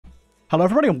Hello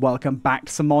everybody and welcome back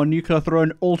to some more Nuclear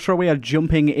Throne Ultra. We are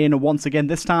jumping in once again,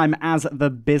 this time as the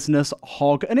Business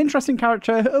Hog, an interesting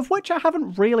character of which I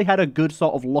haven't really had a good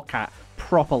sort of look at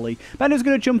properly. Penda's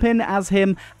going to jump in as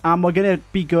him and we're going to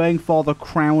be going for the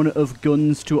Crown of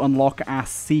Guns to unlock our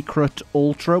secret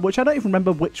Ultra, which I don't even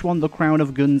remember which one the Crown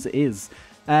of Guns is.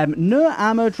 No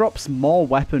ammo drops, more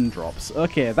weapon drops.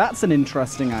 Okay, that's an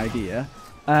interesting idea.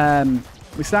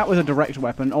 We start with a direct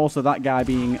weapon. Also, that guy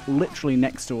being literally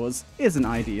next to us isn't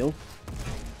ideal.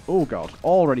 Oh, God.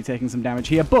 Already taking some damage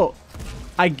here. But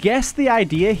I guess the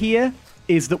idea here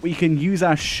is that we can use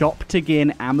our shop to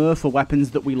gain ammo for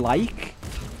weapons that we like.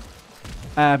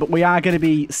 But we are going to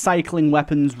be cycling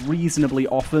weapons reasonably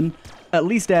often, at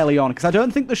least early on, because I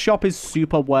don't think the shop is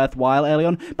super worthwhile early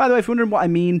on. By the way, if you're wondering what I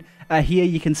mean, here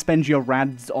you can spend your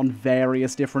rads on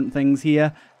various different things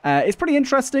here. It's pretty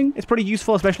interesting. It's pretty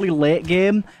useful, especially late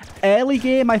game. Early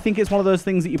game, I think it's one of those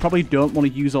things that you probably don't want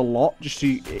to use a lot, just so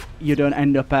you don't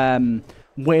end up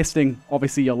wasting,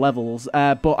 obviously, your levels.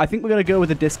 But I think we're going to go with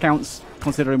the discounts,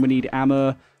 considering we need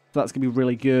ammo. So that's going to be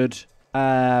really good.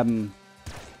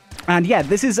 And yeah,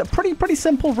 this is a pretty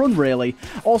simple run, really.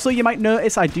 Also, you might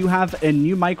notice I do have a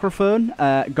new microphone.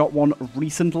 Got one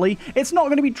recently. It's not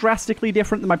going to be drastically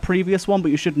different than my previous one,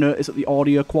 but you should notice that the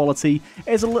audio quality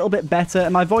is a little bit better,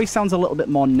 and my voice sounds a little bit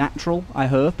more natural, I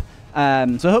hope.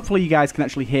 So hopefully you guys can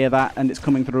actually hear that, and it's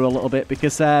coming through a little bit,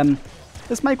 because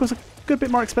this mic was a good bit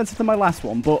more expensive than my last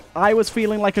one, but I was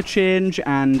feeling like a change,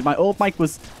 and my old mic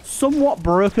was somewhat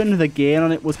broken. The gain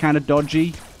on it was kind of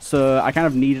dodgy. So I kind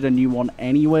of needed a new one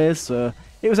anyway, so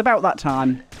it was about that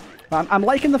time. But I'm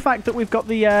liking the fact that we've got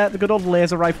the good old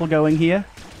laser rifle going here.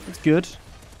 It's good.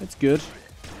 It's good.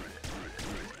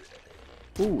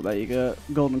 Ooh, there you go.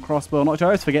 Golden crossbow. I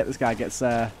always forget this guy gets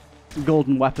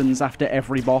golden weapons after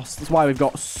every boss. That's why we've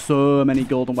got so many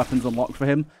golden weapons unlocked for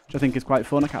him, which I think is quite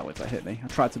fun. I can't wait till it hit me. I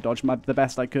tried to dodge the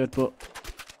best I could, but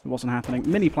it wasn't happening.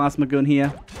 Mini plasma gun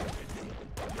here.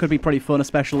 Could be pretty fun,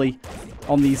 especially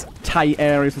on these tight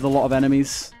areas with a lot of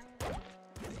enemies.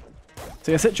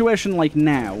 So a situation like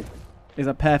now is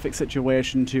a perfect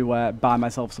situation to buy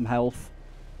myself some health,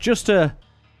 just to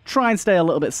try and stay a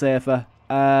little bit safer.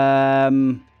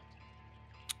 Bloodlust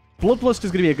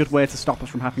is going to be a good way to stop us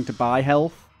from having to buy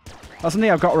health. That's something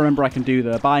I've got to remember I can do,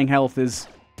 though. Buying health is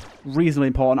reasonably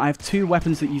important. I have two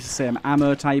weapons that use the same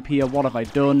ammo type here. What have I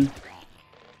done?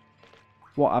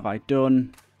 What have I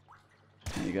done?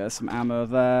 There you go, some ammo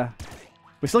there.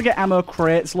 We still get ammo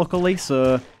crates, luckily,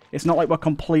 so it's not like we're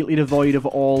completely devoid of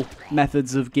all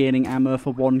methods of gaining ammo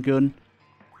for one gun.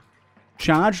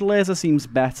 Charge laser seems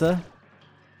better.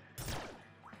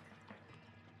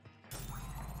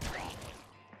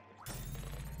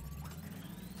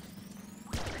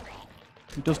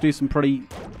 It does do some pretty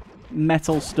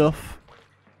metal stuff.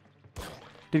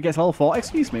 Did it get to level 4?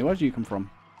 Excuse me, where did you come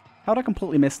from? How did I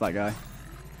completely miss that guy?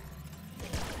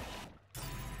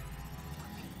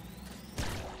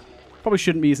 Probably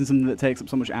shouldn't be using something that takes up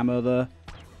so much ammo, though.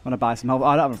 When I buy some health. Oh,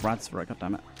 I don't have a rads for it,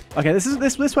 goddammit. Okay,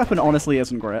 this weapon honestly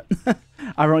isn't great.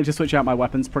 I wanted to switch out my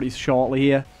weapons pretty shortly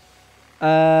here.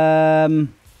 Rabbit's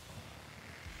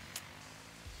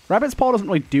Paw doesn't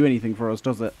really do anything for us,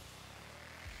 does it?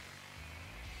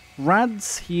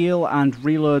 Rads heal and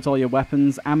reloads all your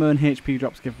weapons. Ammo and HP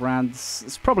drops give rads.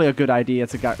 It's probably a good idea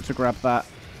to grab that.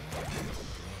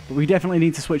 But we definitely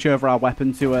need to switch over our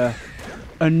weapon to a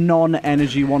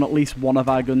non-energy one, at least one of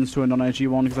our guns to a non-energy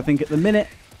one, because I think at the minute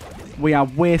we are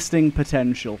wasting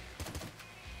potential.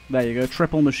 There you go,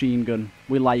 triple machine gun.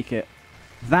 We like it.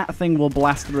 That thing will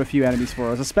blast through a few enemies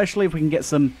for us, especially if we can get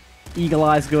some eagle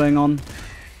eyes going on.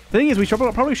 The thing is, we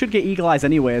probably should get eagle eyes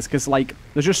anyways, because like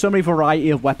there's just so many variety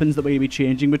of weapons that we're going to be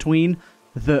changing between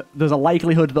that there's a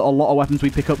likelihood that a lot of weapons we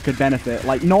pick up could benefit.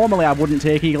 Like, normally I wouldn't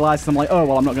take eagle eyes, because I'm like, oh,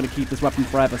 well, I'm not going to keep this weapon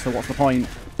forever, so what's the point?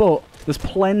 But there's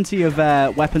plenty of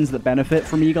weapons that benefit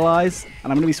from eagle eyes,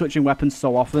 and I'm going to be switching weapons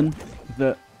so often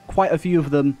that quite a few of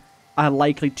them are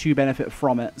likely to benefit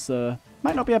from it, so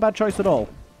might not be a bad choice at all.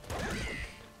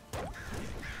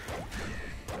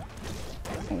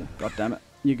 Oh, god damn it.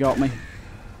 You got me.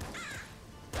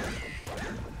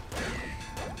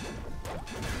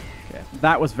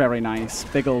 That was very nice.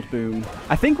 Big old boom.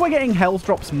 I think we're getting health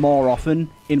drops more often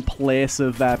in place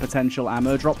of potential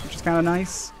ammo drops, which is kind of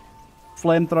nice.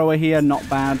 Flamethrower here, not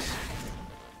bad.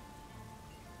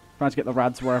 Trying to get the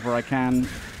rads wherever I can.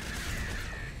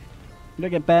 You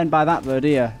don't get burned by that though, do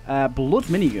you? Blood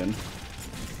minigun.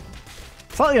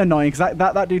 Slightly annoying because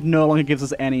that dude no longer gives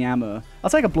us any ammo. I'll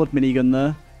take a blood minigun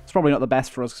though. It's probably not the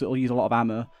best for us because it'll use a lot of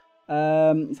ammo.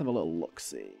 Let's have a little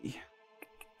look-see.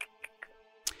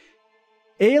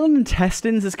 Alien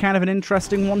Intestines is kind of an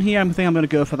interesting one here. I think I'm going to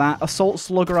go for that. Assault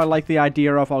Slugger, I like the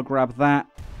idea of. I'll grab that.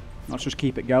 Let's just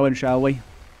keep it going, shall we?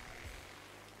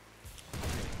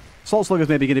 Assault Slugger's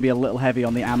maybe going to be a little heavy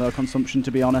on the ammo consumption, to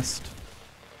be honest.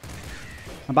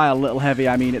 And by a little heavy,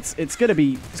 I mean it's going to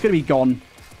be gone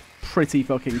pretty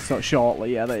fucking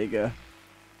shortly. Yeah, there you go.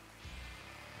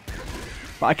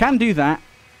 But I can do that.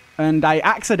 And I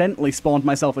accidentally spawned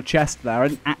myself a chest there. I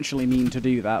didn't actually mean to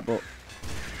do that, but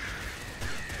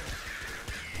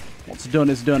what's done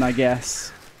is done, I guess.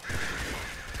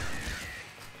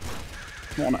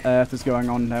 What on earth is going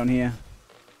on down here?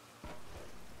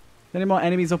 Any more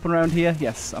enemies up and around here?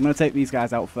 Yes, I'm going to take these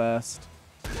guys out first.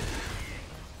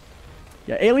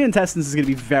 Yeah, Alien Intestines is going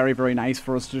to be very, very nice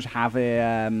for us to just have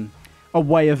a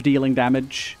way of dealing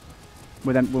damage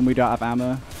when we don't have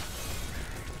ammo.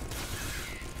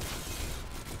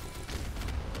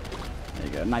 There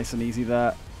you go, nice and easy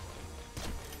there.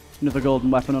 Another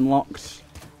golden weapon unlocked.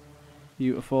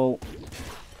 Beautiful.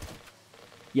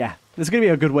 Yeah, this is going to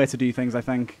be a good way to do things, I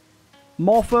think.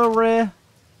 Morpho Ray.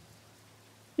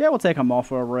 Yeah, we'll take a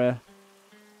Morpho Ray. I'm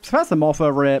surprised the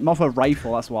Morpho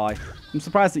Rifle, that's why. I'm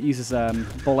surprised it uses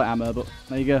bullet ammo, but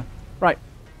there you go. Right.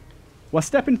 We're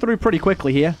stepping through pretty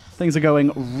quickly here. Things are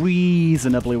going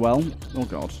reasonably well. Oh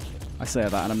god. I say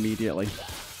that and immediately.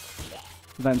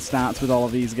 Then starts with all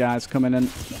of these guys coming in.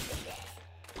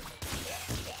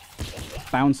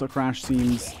 Bouncer Crash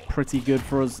seems pretty good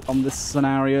for us on this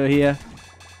scenario here.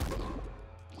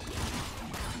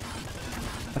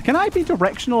 Can I be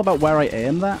directional about where I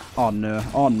aim that? Oh no,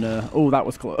 oh no. Oh, that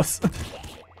was close.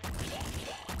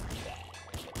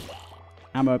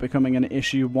 Ammo becoming an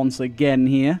issue once again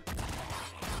here.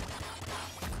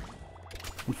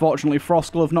 Unfortunately,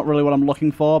 Frost Glove, not really what I'm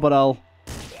looking for, but I'll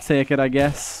take it, I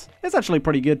guess. It's actually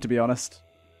pretty good, to be honest.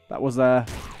 That was a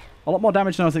lot more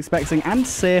damage than I was expecting, and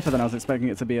safer than I was expecting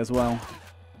it to be as well.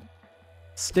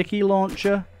 Sticky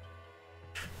Launcher.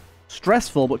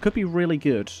 Stressful, but could be really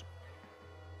good.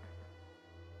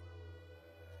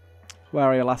 Where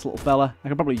are you, last little fella? I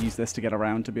could probably use this to get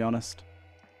around, to be honest.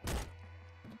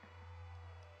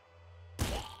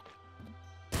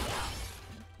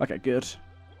 Okay, good.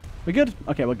 We good?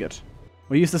 Okay, we're good.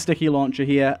 We'll use the sticky launcher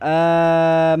here.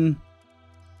 I'll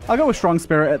go with Strong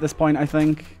Spirit at this point, I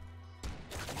think.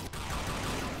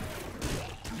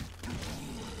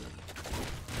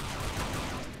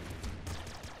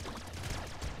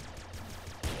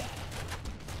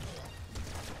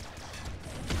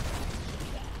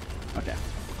 Okay.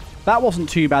 That wasn't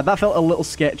too bad. That felt a little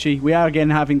sketchy. We are,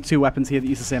 again, having two weapons here that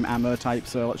use the same ammo type,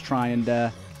 so let's try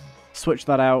and switch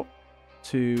that out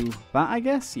to that, I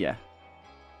guess? Yeah.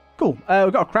 Cool.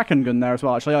 We've got a Kraken gun there as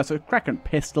well, actually. Oh, it's a Kraken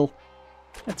pistol.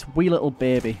 That's a wee little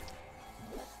baby.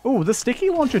 Oh, the sticky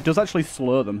launcher does actually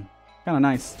slow them. Kind of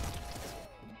nice.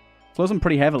 Slows them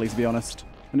pretty heavily, to be honest.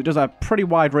 And it does a pretty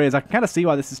wide range. I can kind of see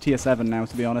why this is tier 7 now,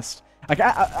 to be honest.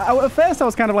 At first, I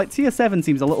was kind of like, tier 7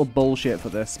 seems a little bullshit for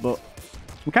this, but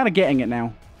we're kind of getting it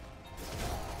now.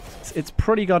 It's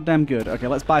pretty goddamn good. Okay,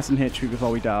 let's buy some HP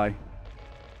before we die.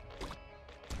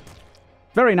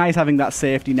 Very nice having that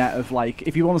safety net of, like,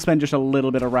 if you want to spend just a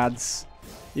little bit of rads,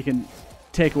 you can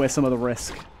take away some of the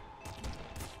risk.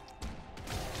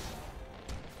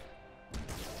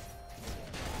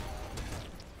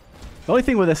 The only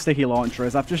thing with this sticky launcher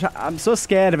is I'm so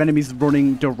scared of enemies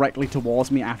running directly towards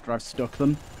me after I've stuck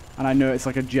them. And I know it's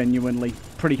like a genuinely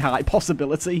pretty high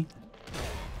possibility.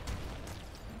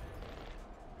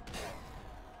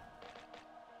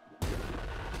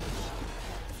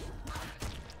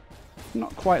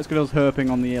 Not quite as good as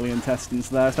herping on the alien intestines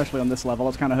there, especially on this level. I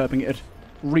was kind of hoping it'd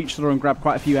reach through and grab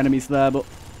quite a few enemies there, but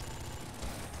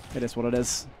it is what it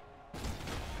is.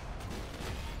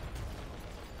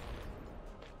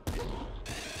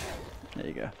 There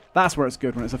you go. That's where it's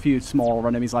good, when it's a few smaller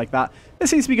enemies like that. This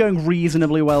seems to be going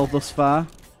reasonably well thus far.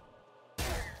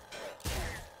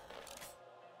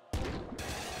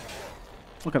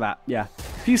 Look at that, yeah. A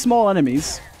few small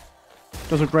enemies.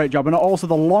 Does a great job. And also,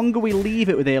 the longer we leave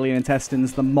it with alien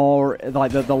intestines, the more,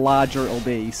 like, the larger it'll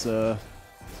be. So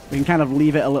we can kind of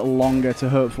leave it a little longer to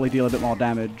hopefully deal a bit more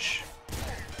damage.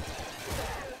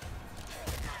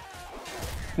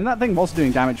 And that thing was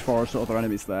doing damage for us to other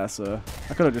enemies there, so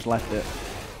I could have just left it.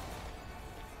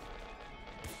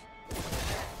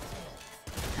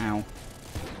 Ow.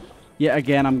 Yet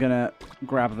again, I'm gonna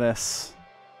grab this.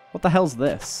 What the hell's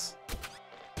this?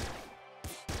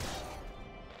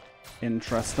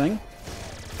 Interesting.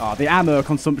 Oh, the ammo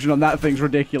consumption on that thing's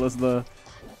ridiculous, though.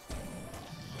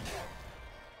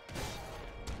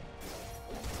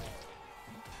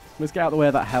 Let's get out of the way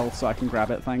of that health so I can grab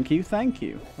it. Thank you, thank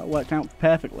you. That worked out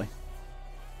perfectly.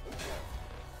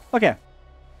 Okay.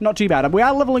 Not too bad. We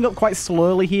are leveling up quite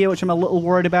slowly here, which I'm a little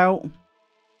worried about.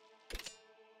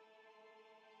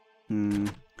 I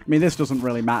mean, this doesn't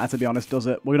really matter, to be honest, does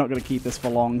it? We're not going to keep this for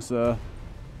long, so...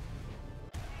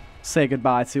 say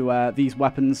goodbye to these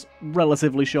weapons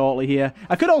relatively shortly here.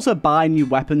 I could also buy new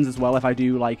weapons as well if I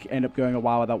do, like, end up going a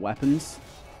while without weapons.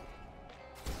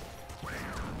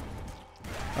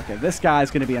 Okay, this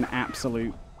guy's going to be an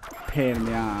absolute pain in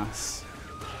the ass.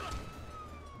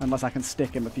 Unless I can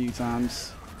stick him a few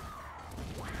times.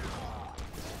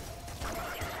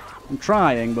 I'm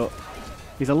trying, but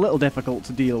he's a little difficult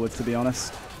to deal with, to be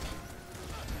honest.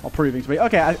 Or proving to be.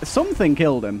 Okay, something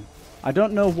killed him. I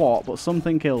don't know what, but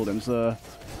something killed him, so...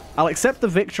 I'll accept the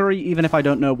victory even if I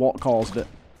don't know what caused it.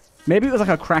 Maybe it was like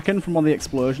a kraken from one of the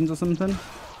explosions or something.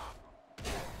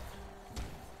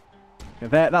 Okay,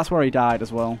 that's where he died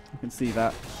as well. You can see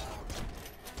that.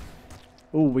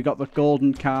 Ooh, we got the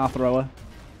golden car thrower.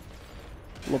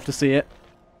 Love to see it.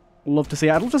 Love to see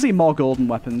it. I'd love to see more golden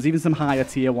weapons, even some higher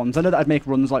tier ones. I know that'd make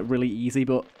runs like really easy,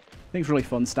 but I think it's really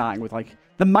fun starting with like...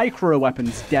 The micro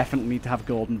weapons definitely need to have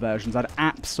golden versions. I'd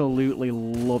absolutely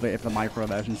love it if the micro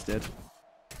versions did.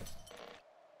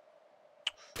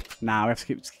 Now, we have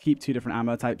to keep two different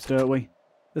ammo types, don't we?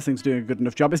 This thing's doing a good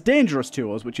enough job. It's dangerous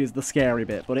to us, which is the scary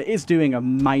bit, but it is doing a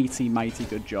mighty, mighty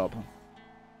good job.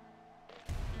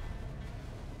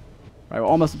 Right, we're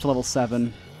almost up to level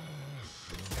 7.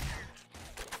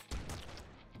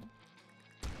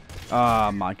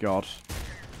 Oh my god.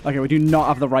 Okay, we do not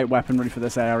have the right weaponry for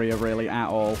this area, really, at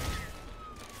all.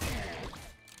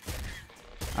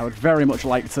 I would very much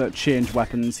like to change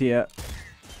weapons here.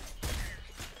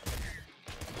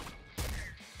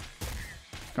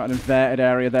 Got an inverted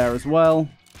area there as well.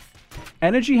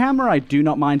 Energy hammer, I do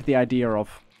not mind the idea of.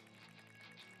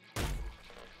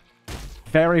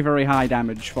 Very, very high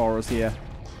damage for us here.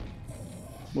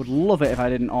 Would love it if I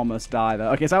didn't almost die there.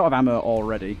 Okay, it's out of ammo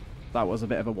already. That was a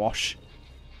bit of a wash.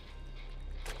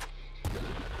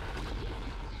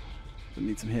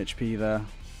 Need some HP there.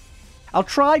 I'll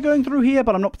try going through here,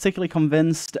 but I'm not particularly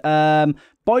convinced.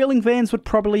 Boiling Veins would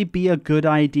probably be a good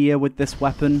idea with this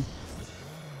weapon.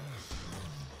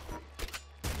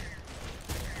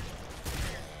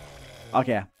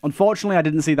 Okay. Unfortunately, I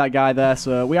didn't see that guy there,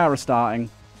 so we are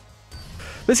restarting.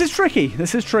 This is tricky.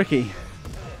 This is tricky.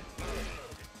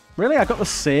 Really? I got the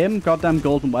same goddamn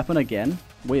golden weapon again?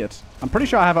 Weird. I'm pretty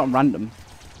sure I have it on random.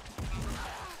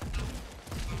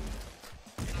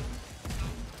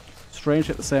 Strange,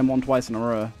 hit the same one twice in a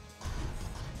row.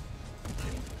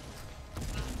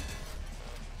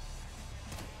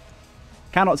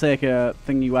 Cannot take a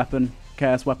thingy weapon,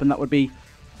 chaos weapon. That would be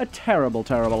a terrible,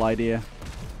 terrible idea.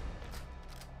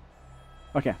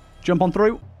 Okay, jump on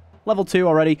through. Level 2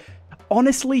 already.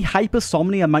 Honestly,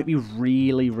 Hypersomnia might be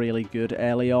really, really good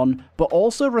early on. But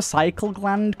also Recycle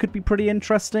Gland could be pretty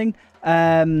interesting.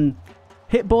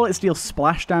 Hit bullets deal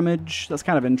splash damage. That's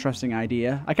kind of an interesting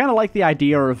idea. I kind of like the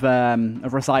idea of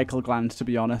Recycle Gland, to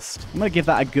be honest. I'm going to give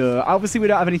that a go. Obviously, we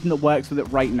don't have anything that works with it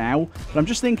right now. But I'm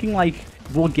just thinking, like,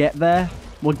 we'll get there.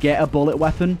 We'll get a bullet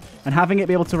weapon. And having it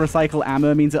be able to recycle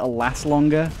ammo means it'll last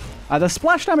longer. The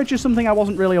splash damage is something I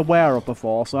wasn't really aware of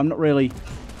before. So I'm not really...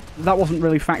 That wasn't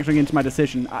really factoring into my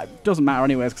decision. It doesn't matter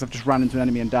anyways, because I've just ran into an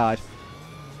enemy and died.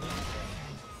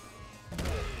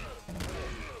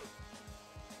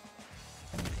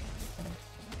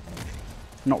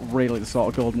 Not really the sort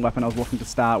of golden weapon I was looking to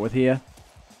start with here.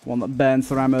 One that burns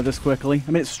their ammo this quickly.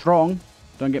 I mean, it's strong.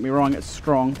 Don't get me wrong, it's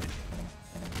strong.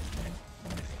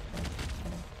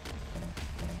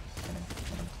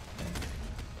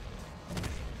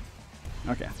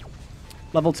 Okay.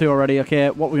 Level 2 already. Okay,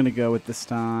 what we're going to go with this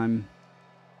time?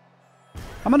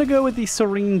 I'm going to go with the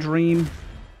Serene Dream.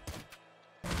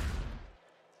 I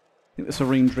think the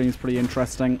Serene Dream is pretty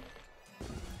interesting.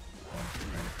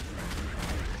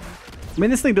 I mean,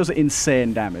 this thing does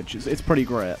insane damage. It's pretty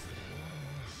great.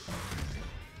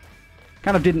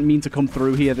 Kind of didn't mean to come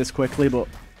through here this quickly, but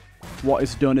what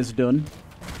is done is done.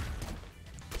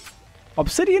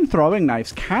 Obsidian Throwing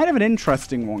Knife's kind of an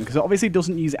interesting one, because it obviously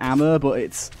doesn't use ammo, but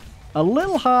it's a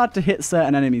little hard to hit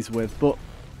certain enemies with. But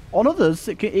on others,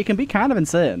 it can be kind of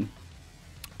insane.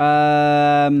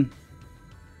 Again,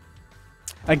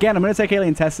 I'm going to take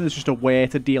Alien Testing as just a way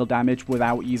to deal damage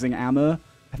without using ammo.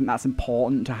 I think that's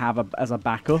important to have as a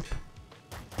backup.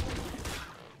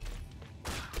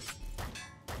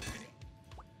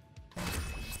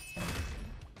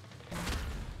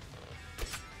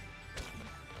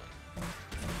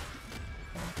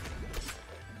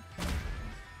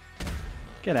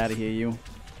 Get out of here, you.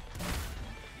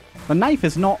 The knife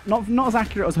is not as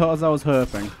accurate as I was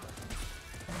hoping.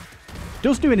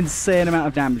 Does do an insane amount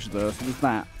of damage, though, so there's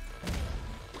that.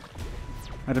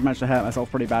 I did manage to hurt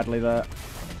myself pretty badly there.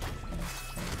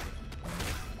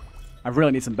 I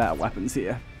really need some better weapons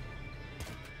here.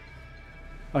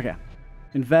 Okay.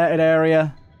 Inverted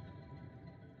area.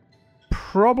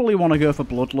 Probably want to go for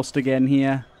Bloodlust again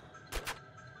here.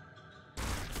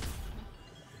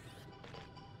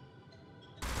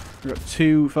 We've got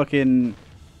 2 fucking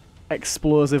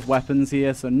explosive weapons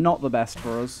here, so not the best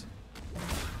for us.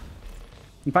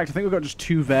 In fact, I think we've got just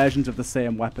 2 versions of the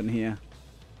same weapon here.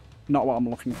 Not what I'm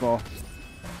looking for.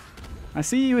 I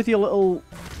see you with your little,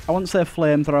 I wouldn't say a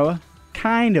flamethrower.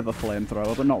 Kind of a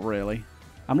flamethrower, but not really.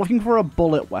 I'm looking for a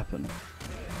bullet weapon.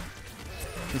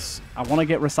 Just, I want to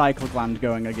get Recycle Gland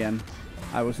going again.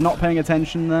 I was not paying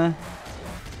attention there.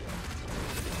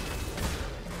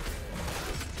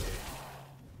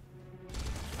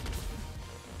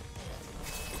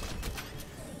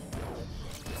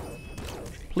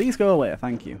 Please go away,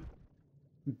 thank you.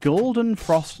 Golden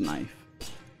Frost Knife.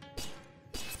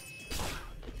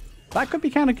 That could be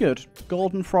kind of good.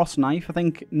 Golden Frost Knife, I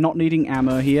think not needing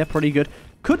ammo here, pretty good.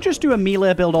 Could just do a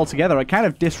melee build altogether. I kind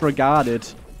of disregarded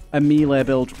a melee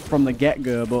build from the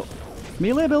get-go, but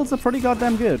melee builds are pretty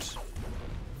goddamn good.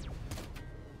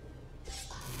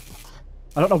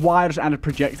 I don't know why I just added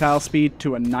projectile speed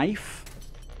to a knife,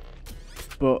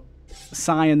 but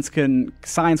science can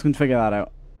figure that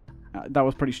out. That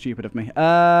was pretty stupid of me.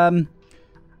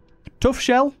 Tough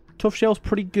Shell. Tough Shell's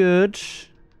pretty good.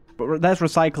 But there's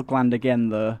Recycle Gland again,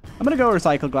 though. I'm going to go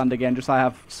Recycle Gland again, just so I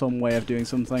have some way of doing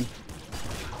something.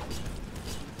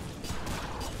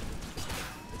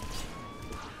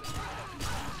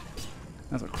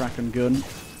 That's a Kraken gun.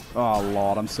 Oh,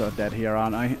 Lord, I'm so dead here,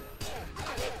 aren't I?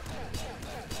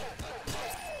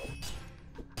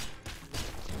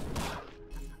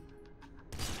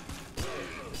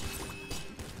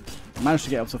 I managed to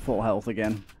get up to full health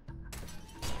again.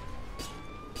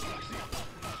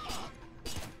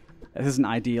 This isn't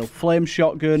ideal. Flame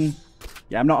shotgun.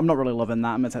 Yeah, I'm not really loving that.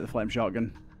 I'm gonna take the flame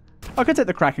shotgun. I could take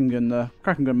the Kraken gun though.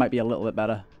 Kraken gun might be a little bit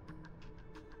better.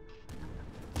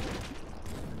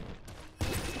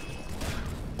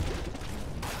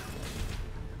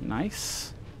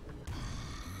 Nice.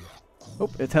 Oh,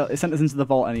 it sent us into the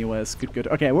vault anyways. Good, good.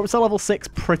 Okay, we're up to level 6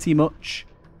 pretty much.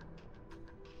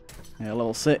 Yeah,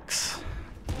 level 6.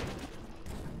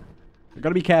 We've got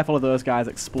to be careful of those guys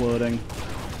exploding.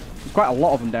 There's quite a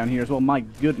lot of them down here as well. My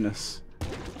goodness.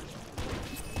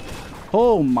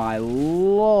 Oh my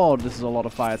lord, this is a lot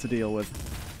of fire to deal with.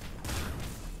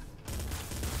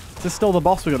 Is this still the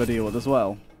boss we've got to deal with as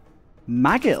well?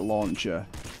 Maggot launcher.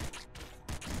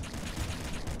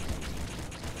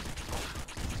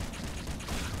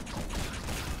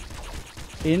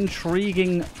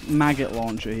 Intriguing maggot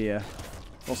launcher here.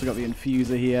 Also got the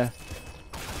infuser here.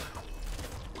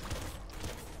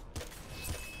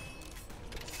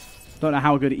 Don't know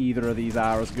how good either of these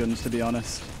are as guns, to be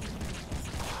honest.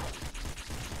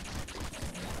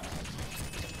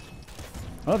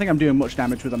 I don't think I'm doing much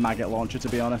damage with a maggot launcher, to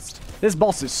be honest. This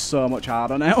boss is so much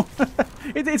harder now.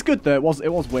 It's good though.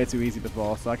 It was way too easy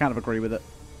before, so I kind of agree with it.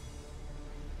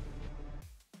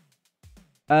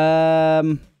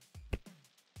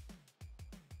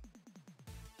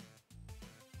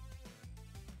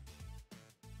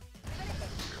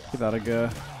 Give that a go.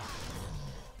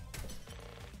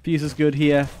 Fuse is good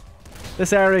here.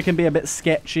 This area can be a bit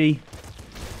sketchy.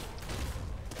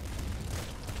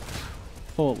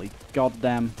 Holy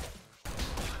goddamn.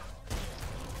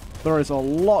 There is a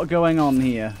lot going on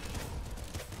here.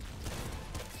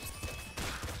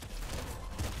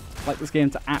 I'd like this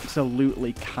game to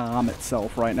absolutely calm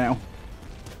itself right now.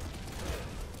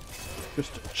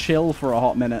 Just chill for a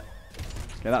hot minute.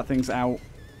 Okay, that thing's out.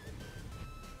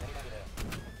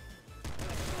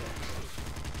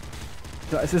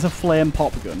 Is this a flame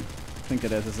pop gun? I think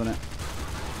it is, isn't it?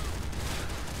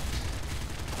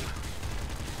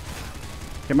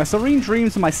 Okay, my Serene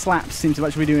Dreams and my slaps seem to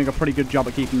actually be doing a pretty good job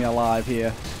at keeping me alive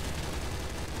here.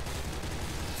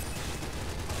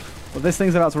 But this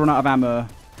thing's about to run out of ammo.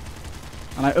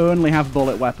 And I only have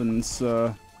bullet weapons,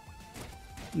 so...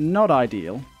 not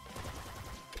ideal.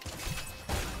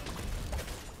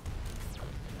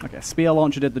 Okay, spear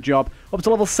launcher did the job. Up to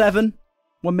level 7.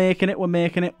 We're making it, we're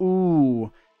making it.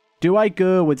 Ooh. Do I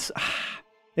go with...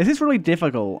 This is really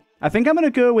difficult. I think I'm going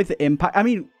to go with the impact. I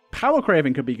mean, power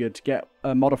craving could be good to get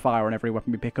a modifier on every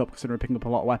weapon we pick up, considering we're picking up a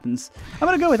lot of weapons. I'm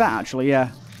going to go with that, actually, yeah.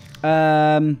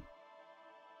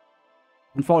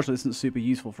 Unfortunately, this isn't super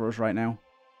useful for us right now.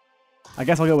 I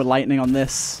guess I'll go with lightning on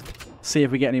this. See if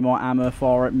we get any more ammo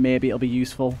for it. Maybe it'll be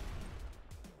useful.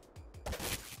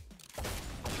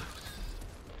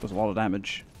 Does a lot of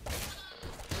damage.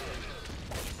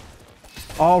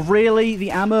 Oh, really? The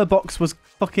ammo box was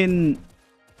fucking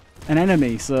an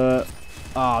enemy, so...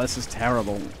 Oh, this is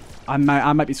terrible. I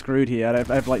might be screwed here.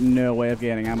 I have like no way of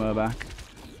gaining ammo back.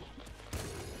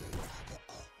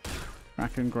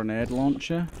 Kraken grenade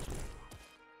launcher.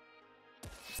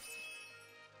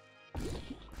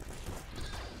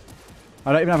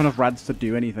 I don't even have enough rads to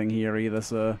do anything here either,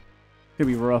 so it's gonna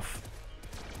be rough.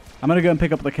 I'm gonna go and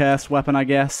pick up the cursed weapon, I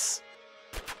guess.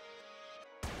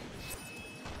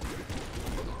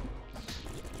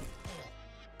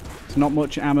 It's not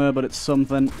much ammo, but it's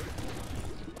something.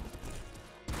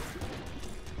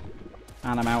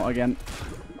 And I'm out again.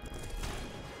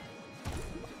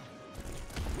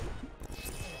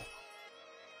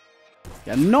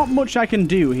 Yeah, not much I can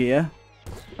do here,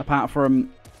 apart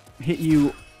from hit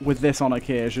you with this on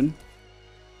occasion.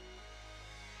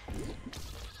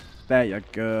 There you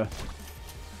go.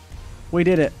 We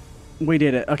did it. We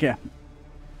did it. Okay.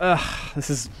 Ugh, this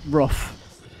is rough.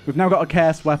 We've now got a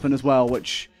cursed weapon as well,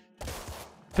 which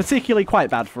particularly quite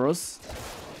bad for us.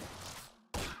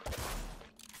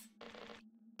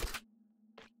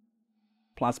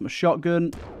 Plasma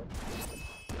shotgun.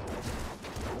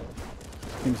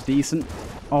 Seems decent.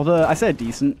 Although, I said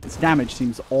decent, its damage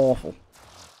seems awful.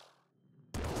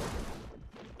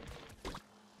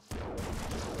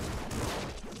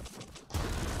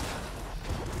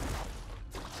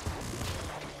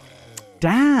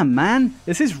 Damn, man.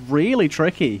 This is really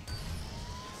tricky.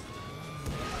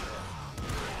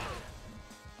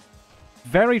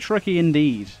 Very tricky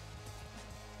indeed.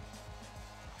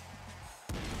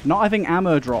 Not having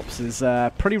ammo drops is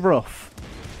pretty rough.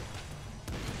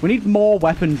 We need more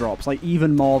weapon drops, like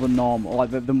even more than normal,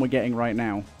 like than we're getting right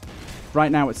now.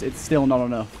 Right now, it's still not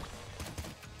enough.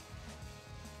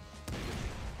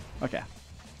 Okay.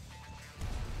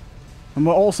 And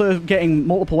we're also getting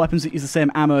multiple weapons that use the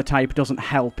same ammo type doesn't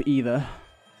help either.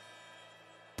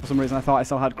 For some reason, I thought I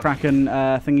still had Kraken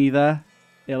thingy there.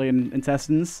 Alien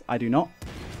intestines. I do not.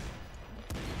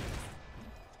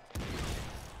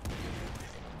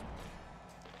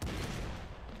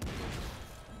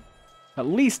 At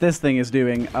least this thing is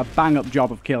doing a bang-up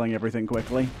job of killing everything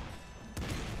quickly.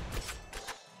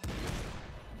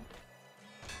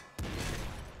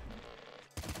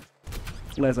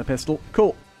 Laser pistol.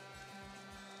 Cool.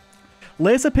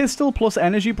 Laser pistol plus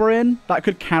energy brain. That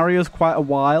could carry us quite a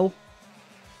while.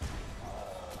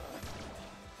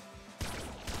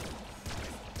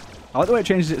 I like the way it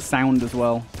changes its sound as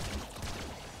well.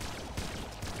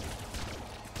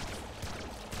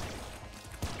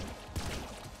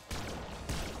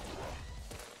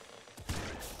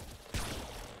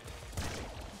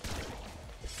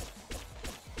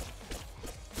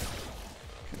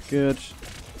 Good.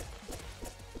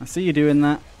 I see you doing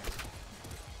that.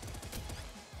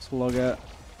 Slugger.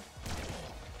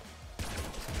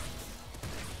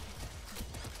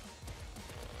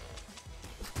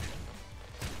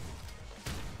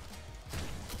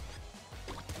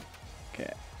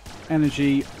 Okay.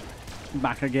 Energy.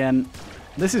 Back again.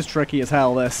 This is tricky as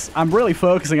hell, this. I'm really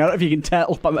focusing. I don't know if you can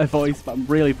tell by my voice, but I'm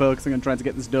really focusing on trying to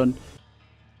get this done.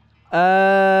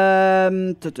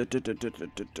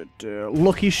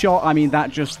 Lucky shot, I mean, that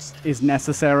just is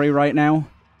necessary right now.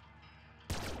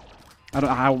 I don't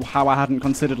know how I hadn't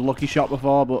considered lucky shot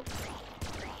before, but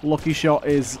lucky shot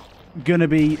is gonna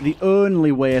be the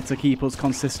only way to keep us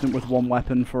consistent with one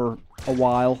weapon for a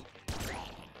while.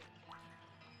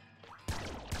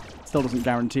 Still doesn't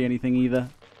guarantee anything either.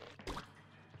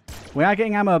 We are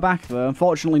getting ammo back though,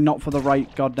 unfortunately not for the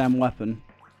right goddamn weapon.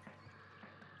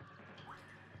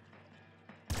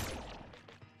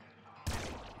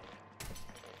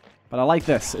 But I like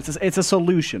this. It's a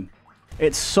solution.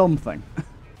 It's something.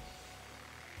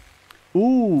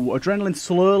 Ooh, adrenaline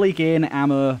slowly gain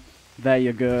ammo. There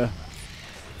you go.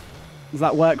 Does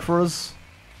that work for us?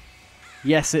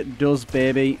 Yes, it does,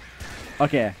 baby.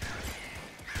 Okay.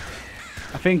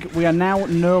 I think we are now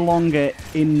no longer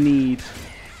in need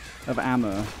of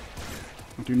ammo.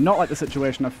 I do not like the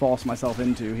situation I've forced myself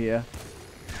into here.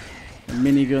 A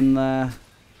minigun there.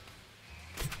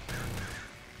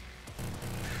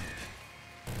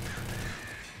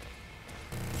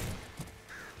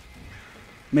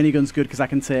 Minigun's good because I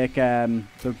can take the,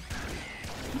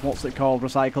 what's it called,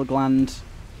 recycle gland.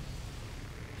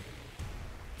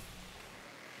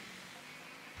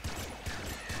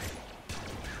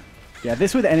 Yeah,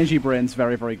 this with energy brain's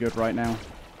very, very good right now.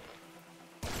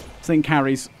 This thing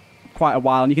carries quite a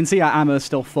while, and you can see our ammo's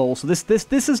still full. So this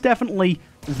is definitely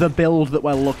the build that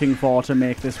we're looking for to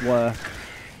make this work.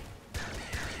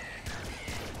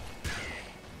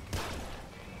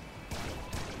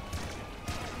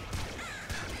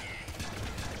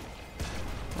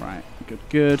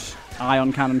 Good.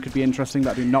 ion cannon could be interesting,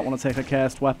 but I do not want to take a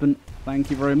cursed weapon. Thank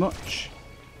you very much.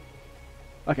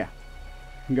 Okay.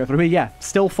 Can go through here. Yeah,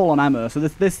 still full on ammo. So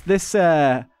this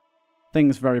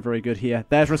thing's very, very good here.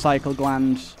 There's recycle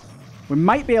gland. We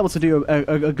might be able to do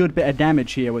a good bit of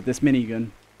damage here with this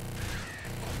minigun.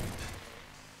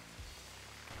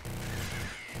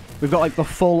 We've got like the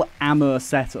full ammo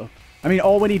setup. I mean,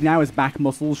 all we need now is back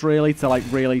muscles really to like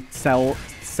really sell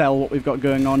what we've got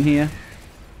going on here.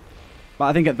 But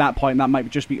I think at that point that might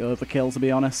just be overkill, to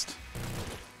be honest.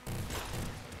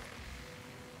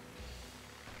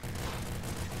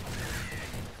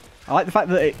 I like the fact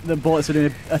that the bullets are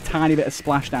doing a tiny bit of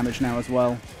splash damage now as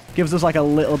well. Gives us like a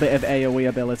little bit of AoE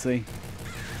ability.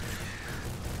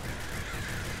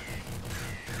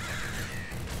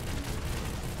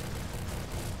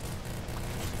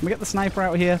 Can we get the sniper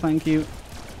out here? Thank you.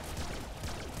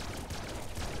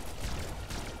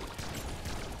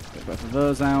 Get both of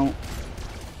those out.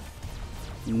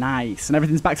 Nice. And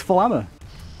everything's back to full ammo.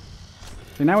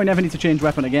 So now we never need to change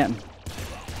weapon again.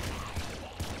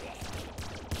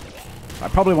 I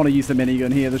probably want to use the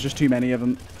minigun here. There's just too many of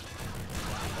them.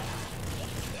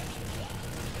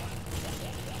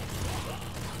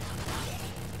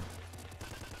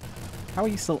 How are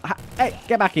you still... Hey,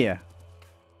 get back here.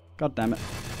 God damn it.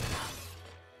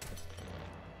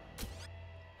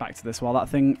 Back to this while that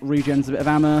thing regens a bit of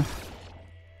ammo.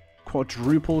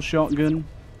 Quadruple shotgun.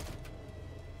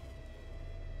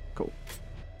 Cool.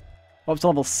 Up to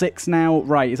level 6 now.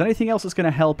 Right, is there anything else that's going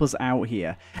to help us out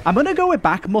here? I'm going to go with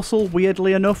back muscle,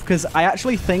 weirdly enough, because I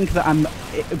actually think that I'm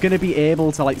going to be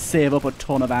able to like save up a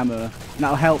ton of ammo. And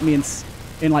that'll help me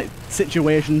in like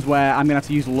situations where I'm going to have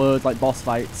to use loads, like boss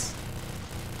fights.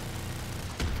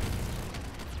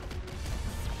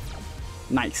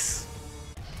 Nice.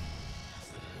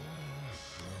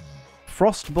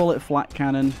 Frost bullet flat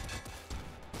cannon.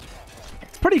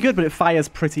 It's pretty good, but it fires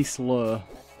pretty slow.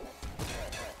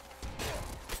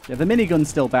 Yeah, the minigun's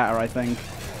still better, I think.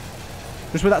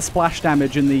 Just with that splash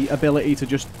damage and the ability to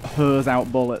just hose out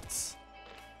bullets.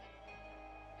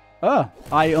 Oh,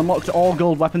 I unlocked all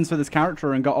gold weapons for this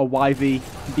character and got a YV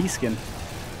B-skin.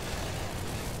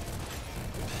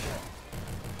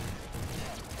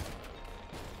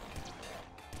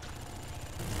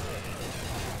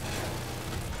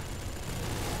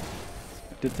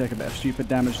 Did take a bit of stupid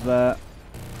damage there.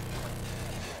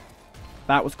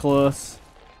 That was close.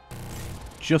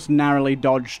 Just narrowly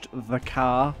dodged the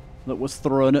car that was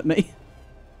thrown at me.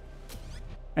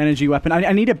 Energy weapon.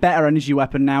 I need a better energy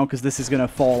weapon now because this is going to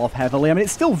fall off heavily. I mean,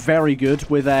 it's still very good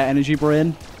with energy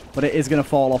brain, but it is going to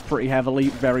fall off pretty heavily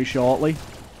very shortly.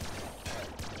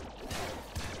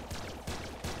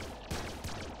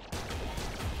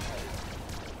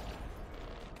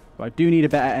 But I do need a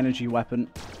better energy weapon.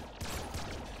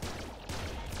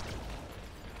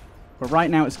 But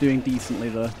right now it's doing decently,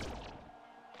 though.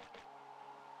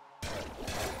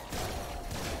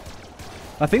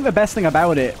 I think the best thing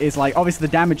about it is, like, obviously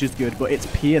the damage is good, but it's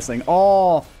piercing.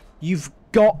 Oh, you've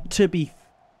got to be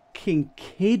fucking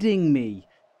kidding me.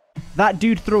 That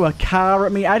dude threw a car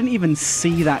at me. I didn't even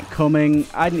see that coming.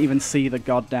 I didn't even see the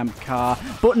goddamn car.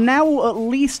 But now at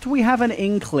least we have an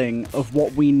inkling of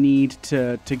what we need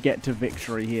to get to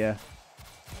victory here.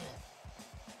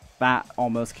 That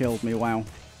almost killed me, wow.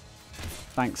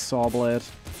 Thanks, Sawblade.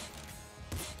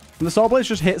 Can the Sawblades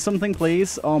just hit something,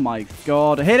 please? Oh my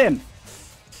god. Hit him!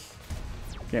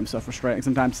 Game's so frustrating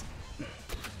sometimes.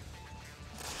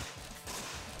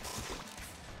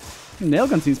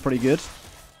 Nailgun seems pretty good.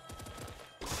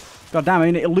 God damn, I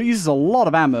mean, it loses a lot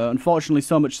of ammo. Unfortunately,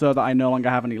 so much so that I no longer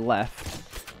have any left.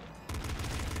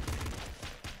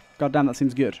 God damn, that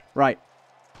seems good. Right.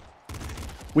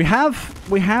 We have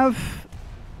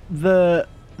the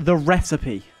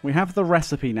recipe. We have the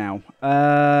recipe now.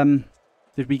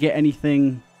 Did we get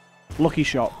anything? Lucky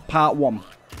Shot, part 1.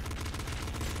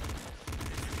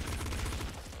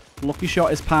 Lucky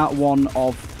Shot is part 1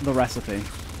 of the recipe.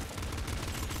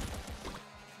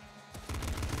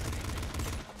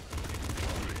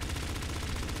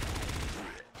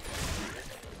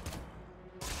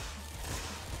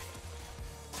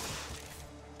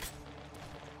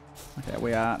 Okay,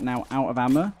 we are now out of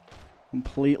ammo.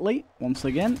 Completely, once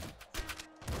again.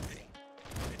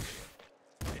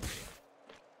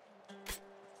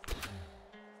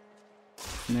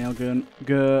 Nail gun,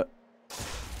 go.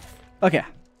 Okay.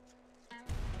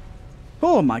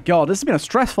 Oh my god, this has been a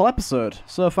stressful episode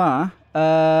so far.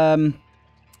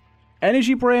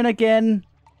 Energy Brain again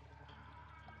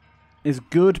is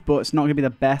good, but it's not going to be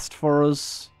the best for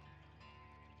us.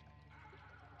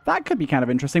 That could be kind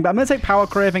of interesting, but I'm going to take Power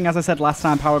Craving. As I said last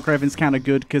time, Power Craving's kind of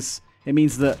good because It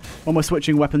means that when we're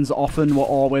switching weapons often, we're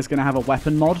always going to have a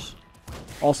weapon mod.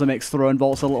 Also makes throwing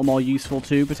bolts a little more useful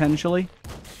too, potentially.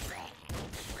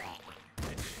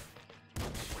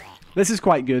 This is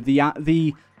quite good.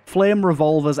 The flame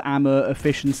revolver's ammo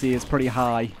efficiency is pretty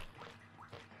high.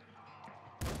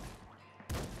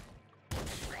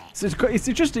 So it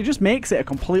just makes it a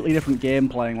completely different game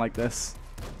playing like this.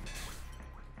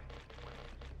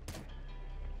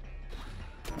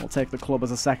 I'll take the club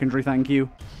as a secondary, thank you.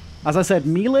 As I said,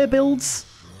 melee builds,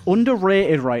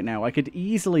 underrated right now. I could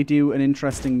easily do an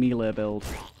interesting melee build.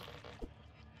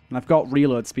 And I've got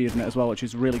reload speed in it as well, which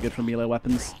is really good for melee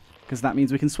weapons, because that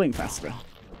means we can swing faster.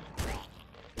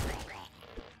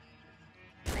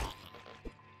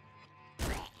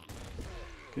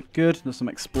 Good, good. There's some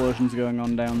explosions going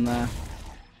on down there.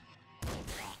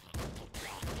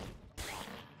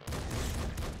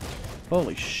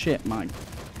 Holy shit, my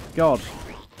god.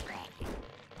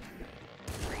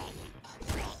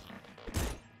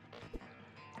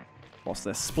 What's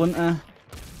this? Splinter?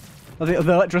 I think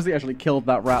the electricity actually killed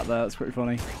that rat there. That's pretty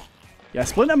funny. Yeah,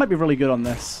 Splinter might be really good on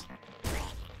this.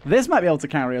 This might be able to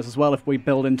carry us as well if we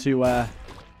build into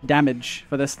damage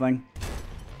for this thing.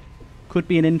 Could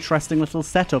be an interesting little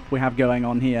setup we have going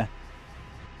on here.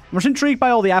 I'm just intrigued by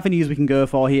all the avenues we can go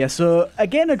for here. So,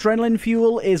 again, Adrenaline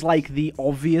Fuel is like the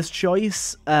obvious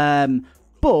choice.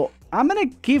 But I'm going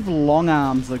to give Long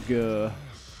Arms a go.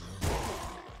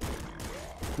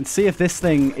 And see if this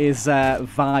thing is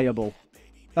viable.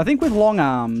 I think with Long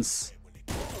Arms,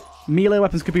 melee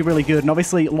weapons could be really good. And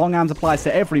obviously, Long Arms applies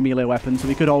to every melee weapon, so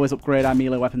we could always upgrade our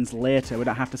melee weapons later. We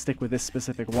don't have to stick with this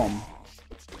specific one.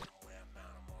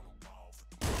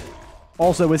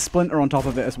 Also, with Splinter on top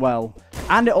of it as well.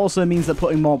 And it also means that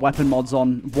putting more weapon mods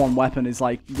on one weapon is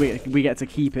like, we get to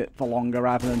keep it for longer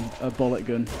rather than a bullet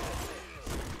gun.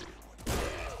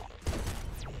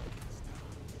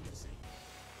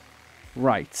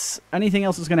 Right. Anything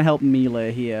else that's going to help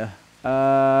melee here?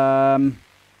 Not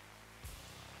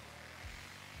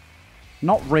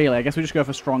really. I guess we just go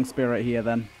for Strong Spirit here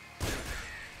then.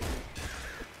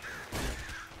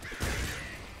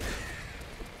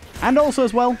 And also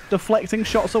as well, deflecting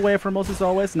shots away from us is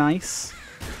always nice.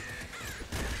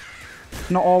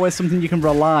 Not always something you can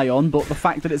rely on, but the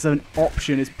fact that it's an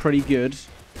option is pretty good.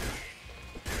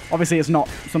 Obviously, it's not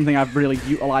something I've really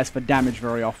utilised for damage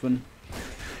very often.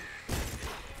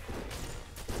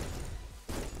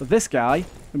 But this guy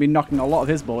will be knocking a lot of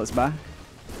his bullets back,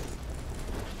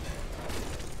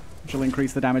 which will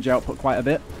increase the damage output quite a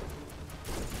bit.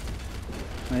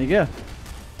 There you go.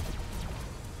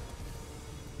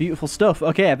 Beautiful stuff.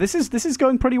 Okay, this is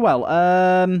going pretty well.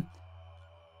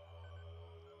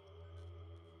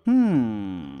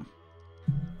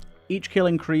 Each kill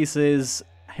increases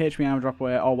HP ammo drop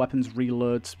away, all weapons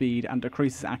reload speed, and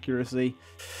decreases accuracy.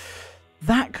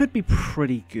 That could be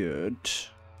pretty good.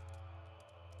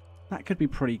 That could be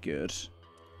pretty good.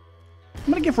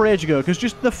 I'm going to give Rage a go, because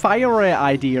just the fire rate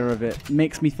idea of it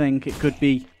makes me think it could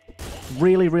be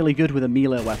really, really good with a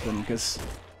melee weapon, because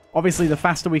obviously the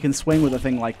faster we can swing with a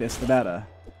thing like this, the better.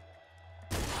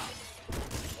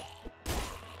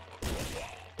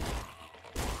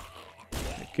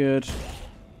 Good.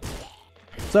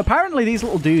 So apparently these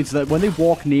little dudes, that when they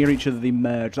walk near each other, they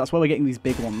merge. That's where we're getting these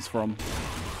big ones from.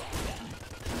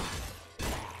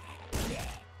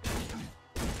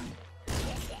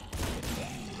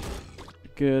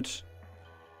 Good.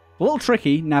 A little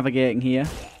tricky navigating here.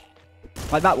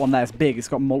 Like that one there is big. It's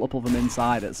got multiple of them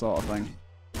inside it, sort of thing.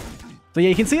 So yeah,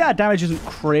 you can see that damage isn't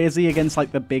crazy against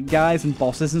like the big guys and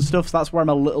bosses and stuff. So that's where I'm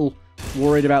a little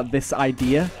worried about this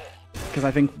idea. Because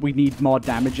I think we need more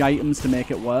damage items to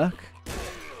make it work.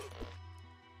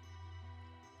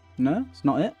 No, it's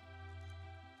not it.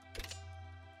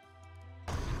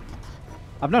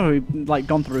 I've never like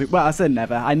gone through. Well, I said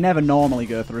never. I never normally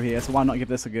go through here, so why not give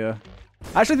this a go?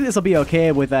 I actually think this will be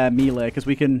okay with melee, because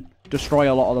we can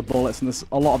destroy a lot of the bullets, and there's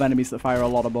a lot of enemies that fire a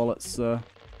lot of bullets, so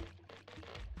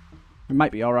it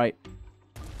might be alright.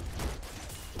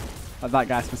 Like that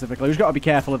guy specifically. We've just got to be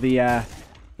careful of the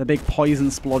big poison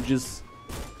splodges.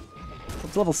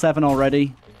 It's level 7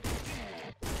 already.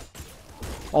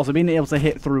 Also, being able to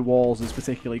hit through walls is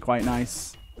particularly quite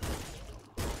nice.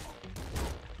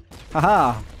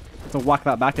 Haha! To whack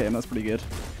that back at him, that's pretty good.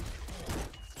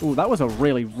 Ooh, that was a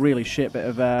really, really shit bit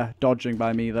of dodging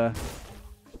by me there.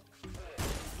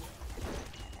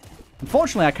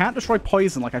 Unfortunately, I can't destroy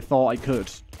poison like I thought I could.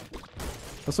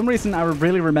 For some reason, I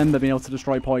really remember being able to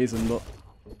destroy poison, but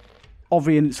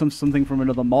obviously something from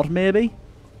another mod, maybe?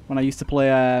 When I used to play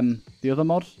the other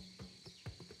mod.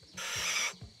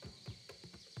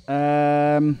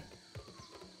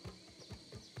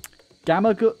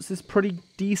 Gamma Guts is pretty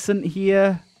decent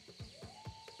here.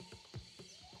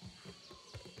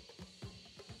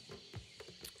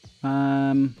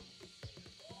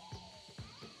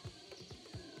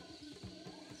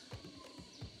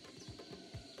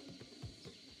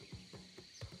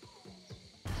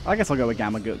 I guess I'll go with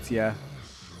Gamma Guts, yeah.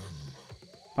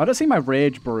 I don't see my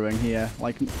rage brewing here.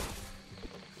 Like,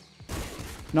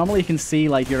 normally you can see,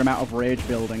 like, your amount of rage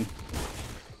building.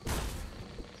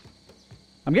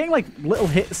 I'm getting, like, little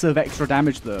hits of extra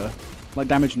damage, though. Like,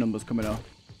 damage numbers coming up.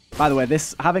 By the way,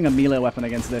 this having a melee weapon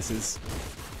against this is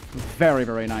very,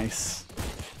 very nice.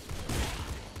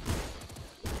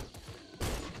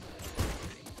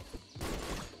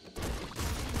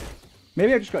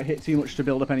 Maybe I just got hit too much to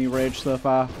build up any rage so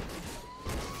far.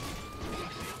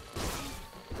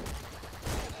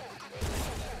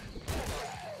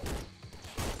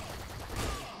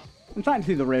 I'm starting to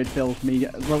see the rage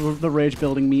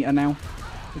building meter now.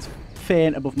 It's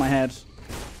faint above my head.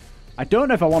 I don't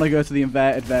know if I want to go to the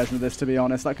inverted version of this, to be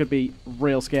honest. That could be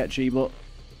real sketchy, but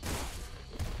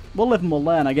we'll live and we'll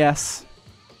learn, I guess.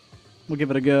 We'll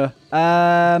give it a go.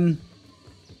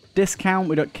 Discount,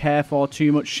 we don't care for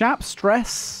too much. Sharp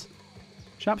Stress.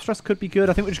 Sharp Stress could be good.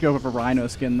 I think we just go with a Rhino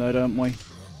skin, though, don't we?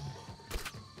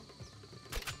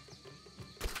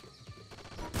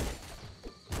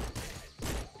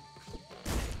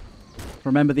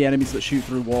 Remember the enemies that shoot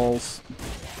through walls.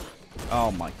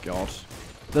 Oh my god.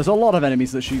 There's a lot of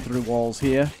enemies that shoot through walls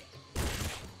here.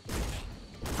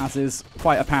 As is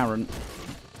quite apparent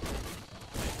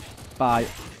by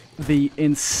the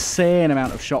insane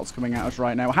amount of shots coming at us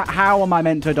right now. How am I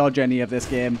meant to dodge any of this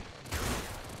game?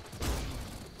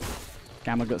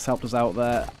 Gamma Guts helped us out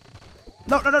there.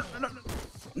 No, no, no, no,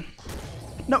 no.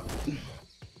 No.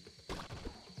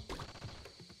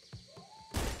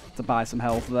 To buy some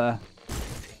health there.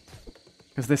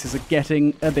 Because this is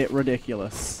getting a bit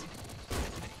ridiculous.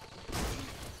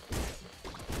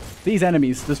 These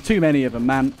enemies, there's too many of them,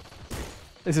 man.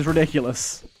 This is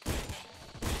ridiculous.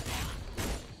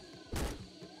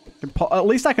 At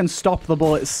least I can stop the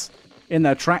bullets in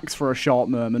their tracks for a short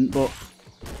moment, but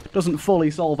it doesn't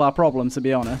fully solve our problem, to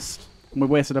be honest. And we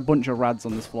wasted a bunch of rads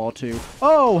on this floor, too.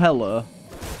 Oh, hello.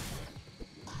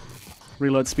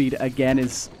 Reload speed, again,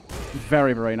 is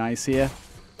very, very nice here.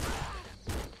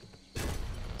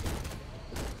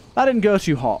 That didn't go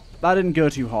too hot. That didn't go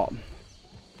too hot.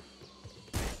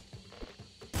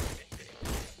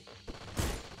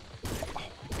 Oh, my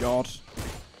God.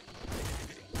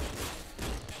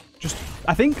 Just,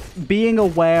 I think being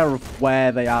aware of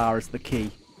where they are is the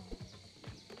key.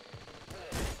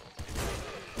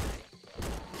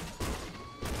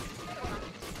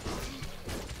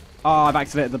 Oh, I've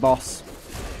activated the boss.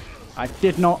 I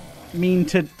did not mean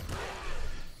to...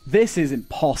 This is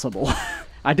impossible.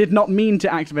 I did not mean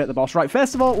to activate the boss. Right,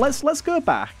 first of all, let's go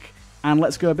back and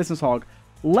let's go Business Hog.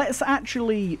 Let's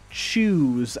actually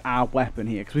choose our weapon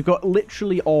here, because we've got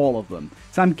literally all of them.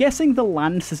 So I'm guessing the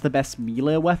lance is the best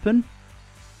melee weapon.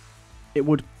 It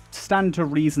would stand to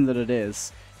reason that it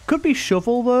is. Could be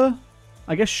shovel, though.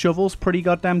 I guess shovel's pretty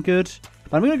goddamn good.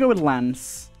 But I'm going to go with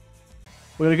lance.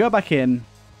 We're going to go back in.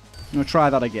 I'm going to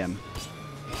try that again.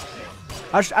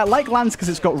 I like lance because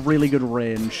it's got really good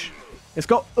range. It's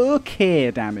got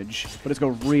okay damage, but it's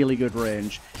got really good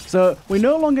range. So we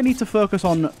no longer need to focus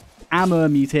on ammo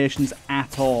mutations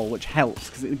at all, which helps,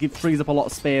 because it frees up a lot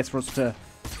of space for us to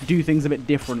do things a bit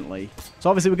differently. So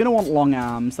obviously we're going to want long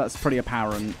arms, that's pretty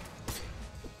apparent.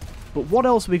 But what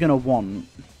else are we going to want?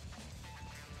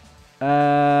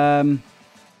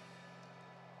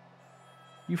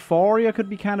 Euphoria could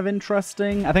be kind of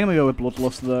interesting. I think I'm going to go with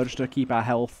Bloodlust, though, just to keep our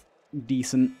health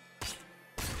decent.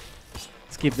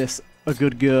 Let's give this a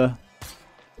good go.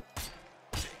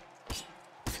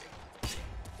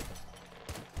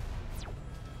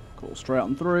 Cool, straight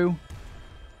on through.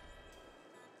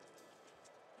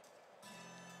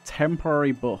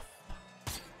 Temporary buff.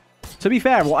 To be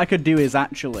fair, what I could do is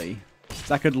actually...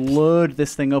 I could load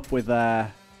this thing up with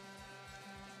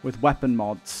weapon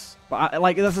mods. But,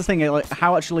 like, that's the thing. Like,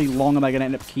 how actually long am I going to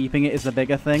end up keeping it is the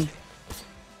bigger thing.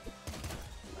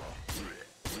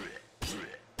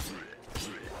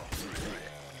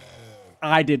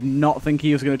 I did not think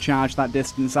he was going to charge that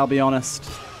distance, I'll be honest.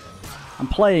 I'm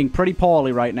playing pretty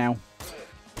poorly right now.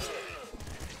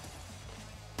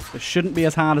 It shouldn't be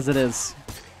as hard as it is.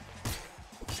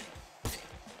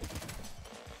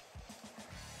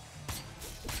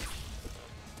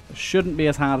 It shouldn't be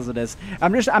as hard as it is.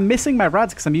 I'm missing my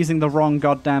rads because I'm using the wrong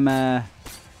goddamn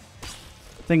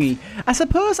thingy. I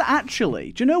suppose,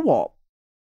 actually, do you know what?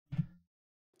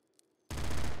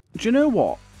 Do you know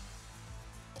what?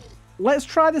 Let's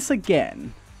try this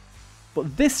again.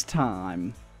 But this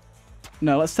time...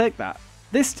 No, let's take that.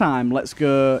 This time, let's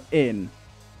go in.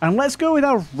 And let's go with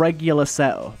our regular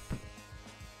setup.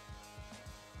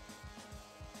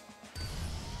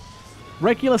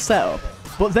 Regular setup.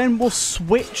 But then we'll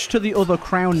switch to the other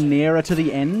crown nearer to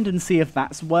the end and see if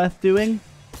that's worth doing.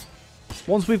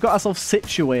 Once we've got ourselves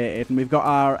situated and we've got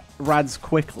our rads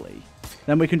quickly,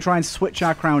 then we can try and switch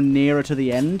our crown nearer to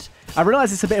the end. I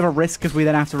realise it's a bit of a risk because we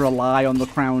then have to rely on the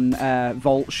crown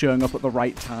vault showing up at the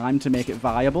right time to make it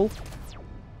viable.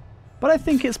 But I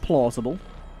think it's plausible.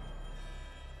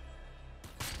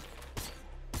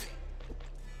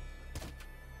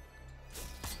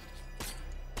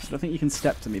 I don't think you can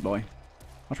step to me, boy.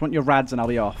 I just want your rads and I'll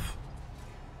be off.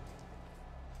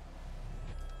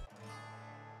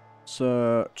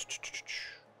 So...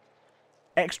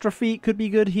 Extra feet could be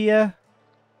good here.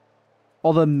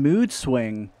 Or the mood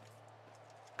swing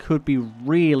could be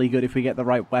really good if we get the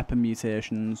right weapon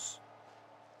mutations.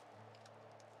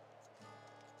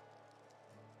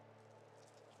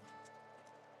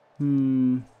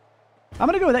 I'm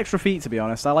going to go with extra feet, to be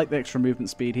honest. I like the extra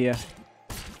movement speed here.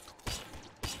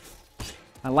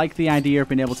 I like the idea of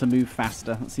being able to move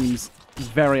faster. It seems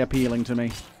very appealing to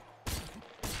me.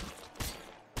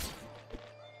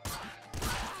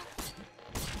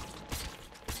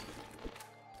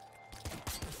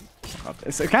 God,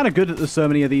 it's kind of good that there's so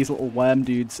many of these little worm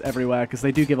dudes everywhere, because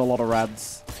they do give a lot of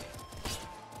rads.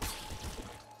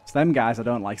 It's them guys I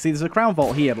don't like. See, there's a crown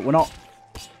vault here, but we're not...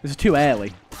 This is too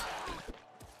early.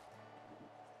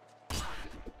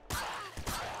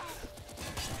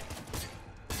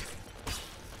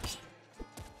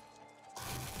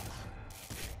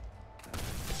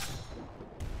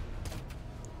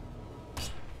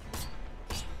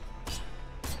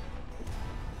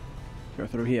 Go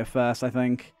through here first, I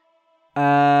think.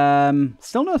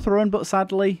 Still no throne, but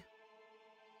sadly,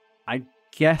 I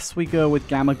guess we go with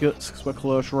Gamma Guts because we're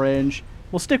close range.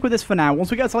 We'll stick with this for now. Once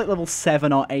we get to like level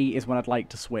 7 or 8 is when I'd like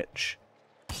to switch.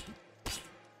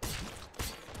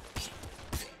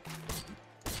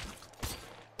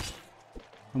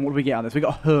 And what do we get on this? We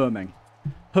got Homing.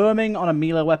 Homing on a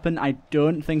melee weapon I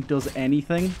don't think does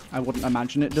anything. I wouldn't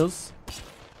imagine it does.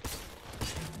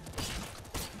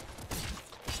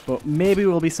 But maybe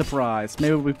we'll be surprised.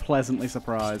 Maybe we'll be pleasantly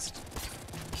surprised.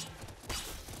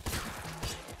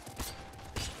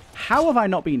 How have I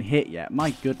not been hit yet?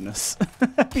 My goodness.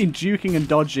 I've been juking and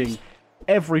dodging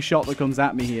every shot that comes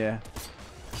at me here.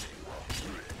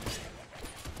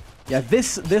 Yeah,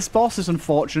 this boss is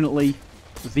unfortunately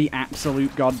the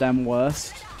absolute goddamn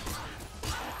worst.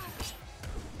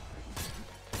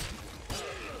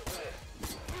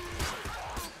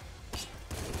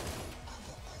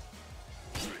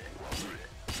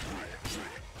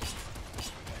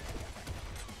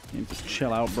 Need to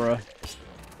chill out, bro.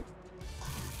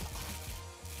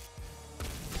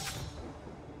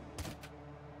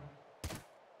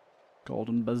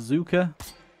 Golden bazooka.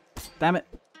 Damn it.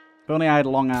 If only I had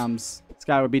long arms. This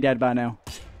guy would be dead by now.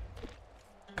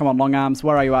 Come on, long arms.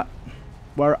 Where are you at?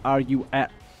 Where are you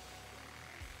at?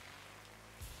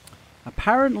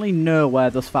 Apparently nowhere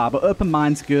thus far, but open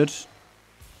mind's good.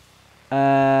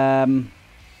 Glass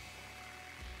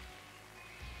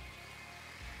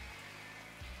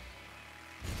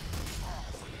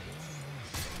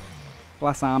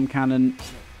arm cannon.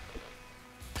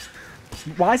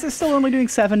 Why is it still only doing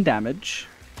 7 damage?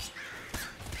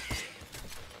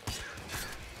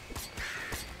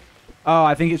 Oh,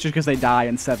 I think it's just because they die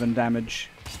in 7 damage.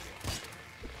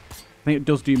 I think it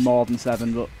does do more than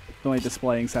 7, but it's only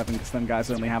displaying 7 because them guys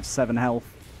only have 7 health.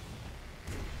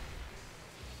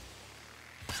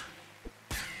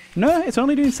 No, it's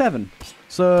only doing 7.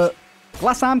 So,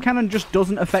 glass arm cannon just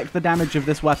doesn't affect the damage of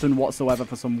this weapon whatsoever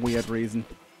for some weird reason.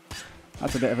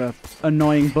 That's a bit of an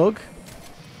annoying bug.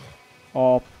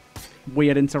 Or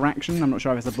weird interaction. I'm not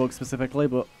sure if it's a bug specifically,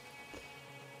 but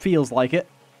feels like it.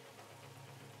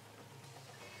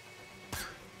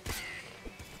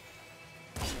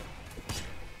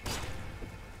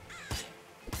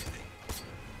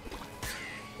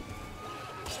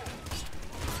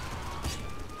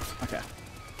 Okay.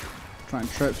 Try and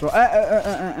trip through.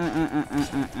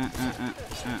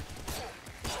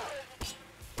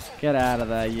 Get out of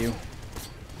there, you.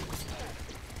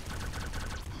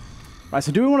 Right,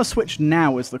 so do we want to switch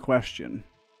now is the question.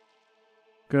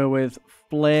 Go with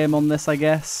flame on this, I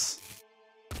guess.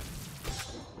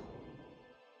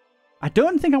 I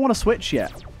don't think I want to switch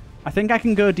yet. I think I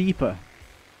can go deeper.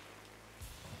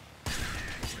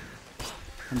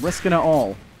 I'm risking it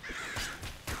all.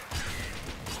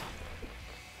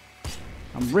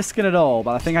 I'm risking it all,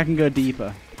 but I think I can go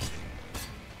deeper.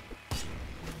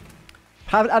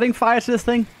 Adding fire to this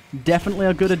thing Definitely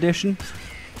a good addition.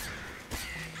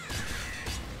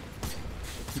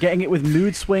 Getting it with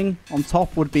mood swing on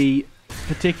top would be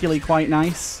particularly quite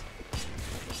nice.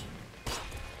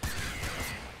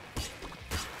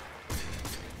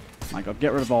 My god,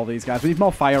 get rid of all these guys. We need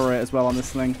more fire rate as well on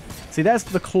this thing. See, there's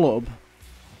the club.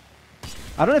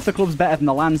 I don't know if the club's better than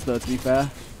the lands, though, to be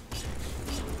fair.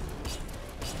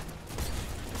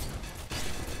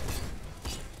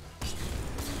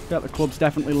 Yeah, the club's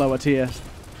definitely lower tier.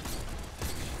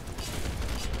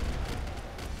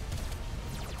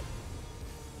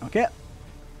 Okay.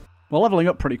 We're leveling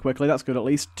up pretty quickly. That's good, at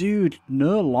least. Dude,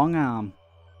 no long arm.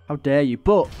 How dare you?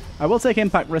 But I will take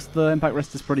impact wrist, though. Impact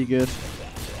wrist is pretty good.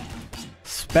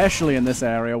 Especially in this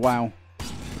area. Wow.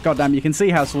 Goddamn, you can see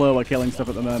how slow we're killing stuff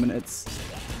at the moment. It's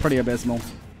pretty abysmal.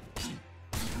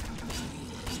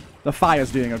 The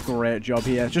fire's doing a great job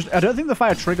here. I don't think the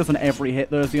fire triggers on every hit,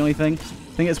 though, is the only thing.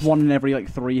 I think it's 1 in every, like,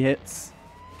 3 hits.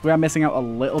 We are missing out a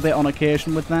little bit on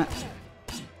occasion with that.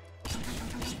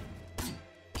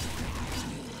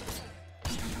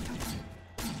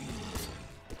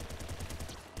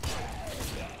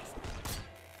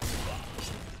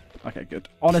 Okay, good.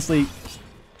 Honestly,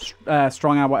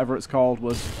 Strong Eye, whatever it's called,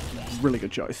 was a really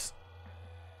good choice.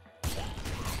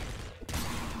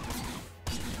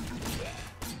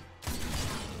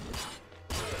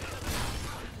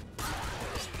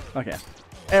 Okay.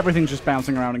 Everything's just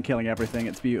bouncing around and killing everything.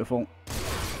 It's beautiful.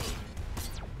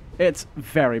 It's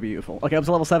very beautiful. Okay, up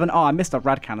to level 7. Oh, I missed a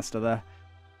rad canister there.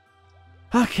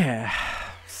 Okay.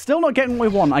 Still not getting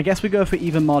what we want. I guess we go for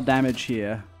even more damage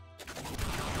here.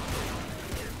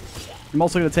 I'm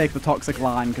also going to take the toxic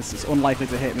line because it's unlikely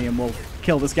to hit me and we'll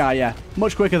kill this guy, yeah,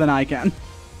 much quicker than I can.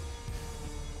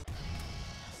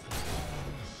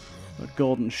 The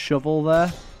golden shovel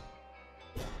there.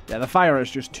 Yeah, the fire is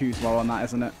just too slow on that,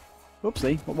 isn't it?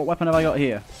 Oopsie. What weapon have I got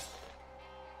here?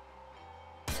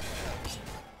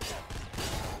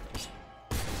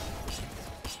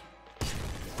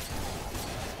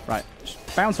 Right.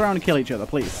 Just bounce around and kill each other,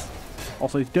 please.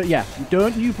 Also,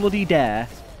 don't you bloody dare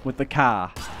with the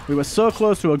car. We were so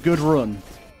close to a good run.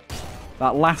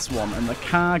 That last one, and the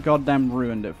car goddamn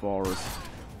ruined it for us.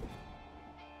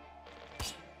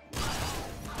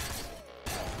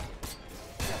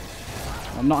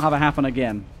 I'll not have it happen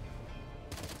again.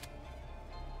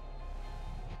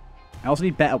 I also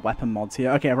need better weapon mods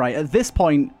here. Okay, right. At this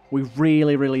point, we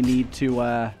really, really need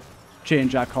to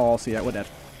change our course here. We're dead.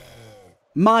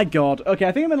 My god. Okay,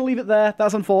 I think I'm going to leave it there.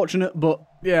 That's unfortunate, but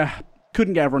yeah,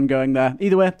 couldn't get everyone going there.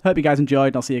 Either way, hope you guys enjoyed,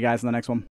 and I'll see you guys in the next one.